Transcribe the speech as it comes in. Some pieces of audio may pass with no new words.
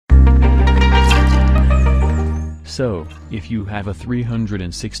So, if you have a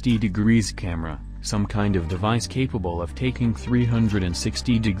 360 degrees camera, some kind of device capable of taking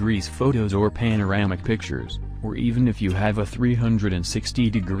 360 degrees photos or panoramic pictures, or even if you have a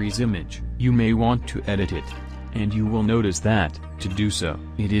 360 degrees image, you may want to edit it. And you will notice that, to do so,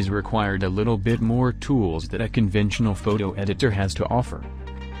 it is required a little bit more tools that a conventional photo editor has to offer.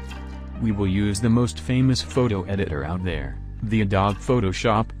 We will use the most famous photo editor out there, the Adobe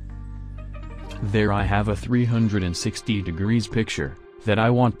Photoshop. There I have a 360 degrees picture that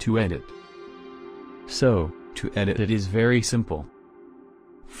I want to edit. So, to edit it is very simple.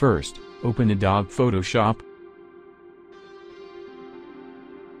 First, open Adobe Photoshop.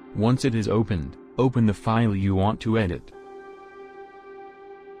 Once it is opened, open the file you want to edit.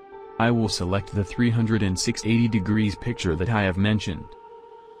 I will select the 360 degrees picture that I have mentioned.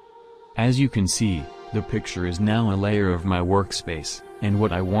 As you can see, the picture is now a layer of my workspace, and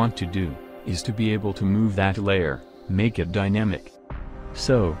what I want to do is to be able to move that layer, make it dynamic.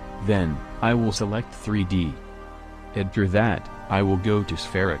 So, then, I will select 3D. After that, I will go to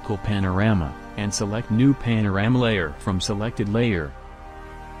Spherical Panorama, and select New Panorama Layer from Selected Layer.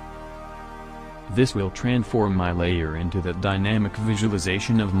 This will transform my layer into the dynamic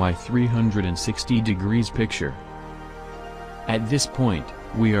visualization of my 360 degrees picture. At this point,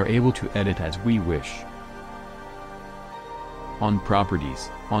 we are able to edit as we wish. On Properties,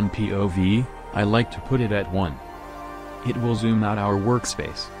 on POV, I like to put it at 1. It will zoom out our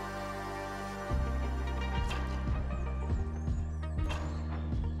workspace.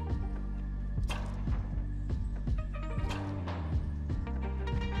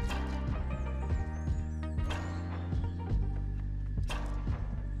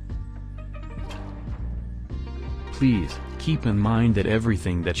 Please, keep in mind that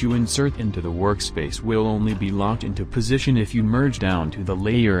everything that you insert into the workspace will only be locked into position if you merge down to the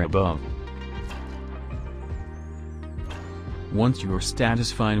layer above. Once you are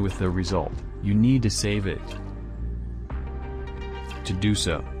satisfied with the result, you need to save it. To do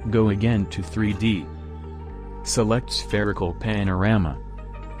so, go again to 3D. Select Spherical Panorama.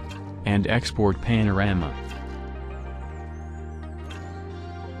 And Export Panorama.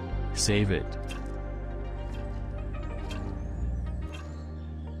 Save it.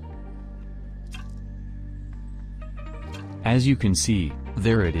 As you can see,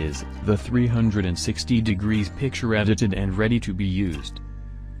 there it is, the 360 degrees picture edited and ready to be used.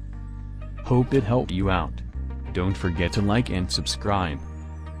 Hope it helped you out. Don't forget to like and subscribe.